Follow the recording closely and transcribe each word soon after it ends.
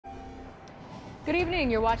Good evening.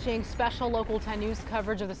 You're watching special Local 10 News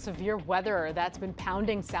coverage of the severe weather that's been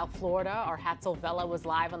pounding South Florida. Our Hatzel Vela was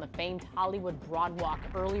live on the famed Hollywood Broadwalk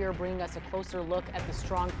earlier, bringing us a closer look at the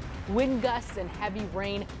strong wind gusts and heavy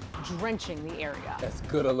rain drenching the area. As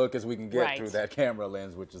good a look as we can get through that camera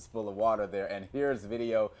lens, which is full of water there. And here's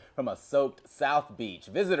video from a soaked South Beach.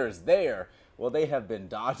 Visitors there, well, they have been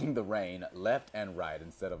dodging the rain left and right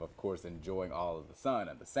instead of course, enjoying all of the sun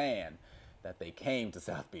and the sand that they came to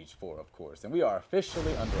South Beach for, of course. And we are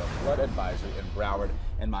officially under a flood advisory in Broward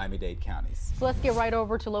and Miami-Dade counties. So let's get right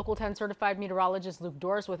over to Local 10 certified meteorologist Luke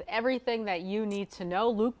Doris with everything that you need to know.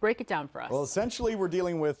 Luke, break it down for us. Well, essentially, we're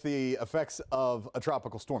dealing with the effects of a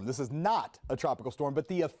tropical storm. This is not a tropical storm, but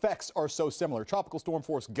the effects are so similar. Tropical storm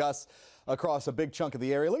force gusts across a big chunk of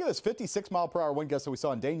the area. Look at this 56-mile-per-hour wind gusts that we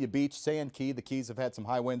saw in Dania Beach, Sand Key. The Keys have had some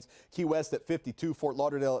high winds. Key West at 52, Fort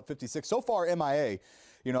Lauderdale at 56. So far, MIA.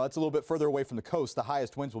 You know, that's a little bit further away from the coast. The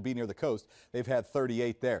highest winds will be near the coast. They've had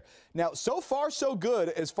 38 there. Now, so far, so good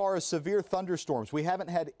as far as severe thunderstorms. We haven't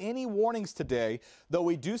had any warnings today, though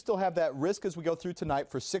we do still have that risk as we go through tonight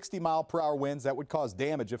for 60-mile-per-hour winds. That would cause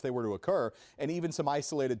damage if they were to occur, and even some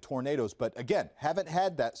isolated tornadoes. But again, haven't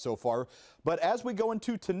had that so far. But as we go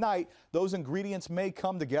into tonight, those ingredients may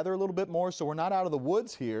come together a little bit more, so we're not out of the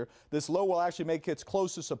woods here. This low will actually make its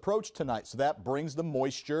closest approach tonight, so that brings the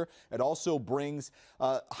moisture. It also brings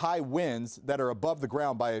high winds that are above the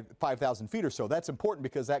ground by 5,000 feet or so. That's important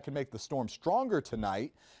because that can make the storm stronger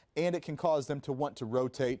tonight, and it can cause them to want to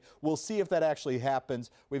rotate. We'll see if that actually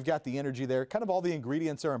happens. We've got the energy there. Kind of all the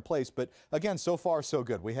ingredients are in place, but again, so far so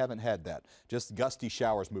good. We haven't had that. Just gusty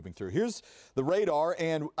showers moving through. Here's the radar,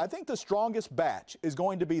 and I think the strongest batch is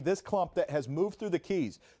going to be this clump that has moved through the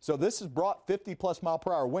Keys. So this has brought 50-plus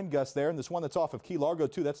mile-per-hour wind gusts there, and this one that's off of Key Largo,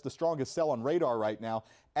 too, that's the strongest cell on radar right now.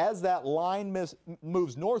 As that line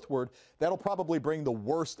moves northward, that'll probably bring the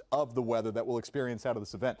worst of the weather that we'll experience out of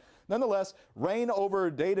this event. Nonetheless, rain over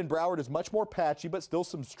Dade and Broward is much more patchy, but still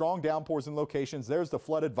some strong downpours in locations. There's the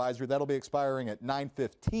flood advisory. That'll be expiring at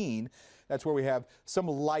 9:15. That's where we have some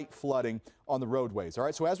light flooding on the roadways. All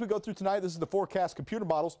right, so as we go through tonight, this is the forecast computer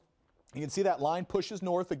models. You can see that line pushes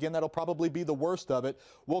north. Again, that'll probably be the worst of it.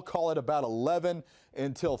 We'll call it about 11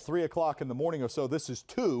 until 3 o'clock in the morning or so. This is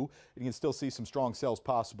 2. You can still see some strong cells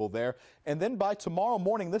possible there. And then by tomorrow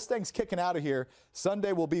morning, this thing's kicking out of here.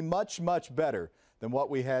 Sunday will be much, much better than what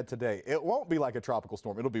we had today. It won't be like a tropical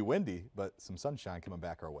storm. It'll be windy, but some sunshine coming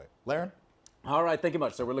back our way. Laren? All right, thank you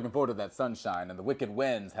much. So we're looking forward to that sunshine, and the wicked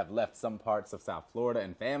winds have left some parts of South Florida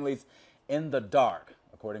and families in the dark.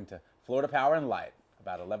 According to Florida Power and Light,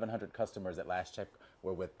 about 1,100 customers at last check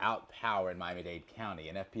were without power in Miami-Dade County,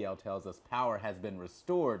 and FPL tells us power has been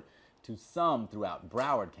restored to some throughout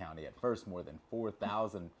Broward County. At first, more than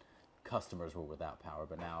 4,000 customers were without power,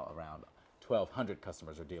 but now around 1,200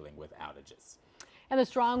 customers are dealing with outages. And the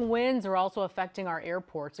strong winds are also affecting our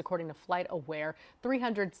airports. According to FlightAware,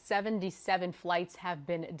 377 flights have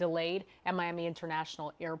been delayed at Miami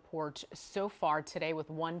International Airport so far today, with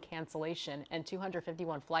 1 cancellation, and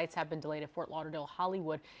 251 flights have been delayed at Fort Lauderdale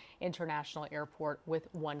Hollywood International Airport with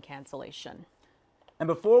 1 cancellation. And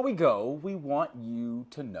before we go, we want you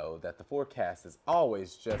to know that the forecast is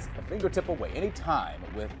always just a fingertip away anytime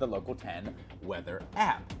with the Local 10 weather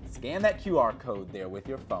app. Scan that QR code there with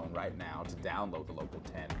your phone right now to download the Local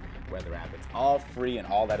 10 weather app. It's all free, and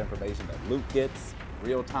all that information that Luke gets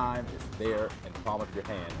real time is there in the palm of your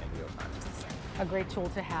hand in real time. Just the same. A great tool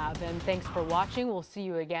to have, and thanks for watching. We'll see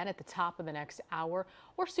you again at the top of the next hour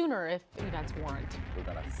or sooner if events warrant.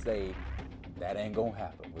 We're going to say that ain't gonna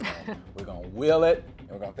happen. We're gonna will it,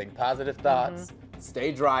 and we're gonna think positive thoughts.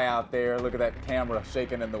 Stay dry out there. Look at that camera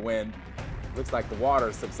shaking in the wind. Looks like the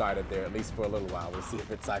water subsided there, at least for a little while. We'll see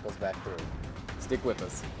if it cycles back through. Stick with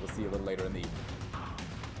us. We'll see you a little later in the evening.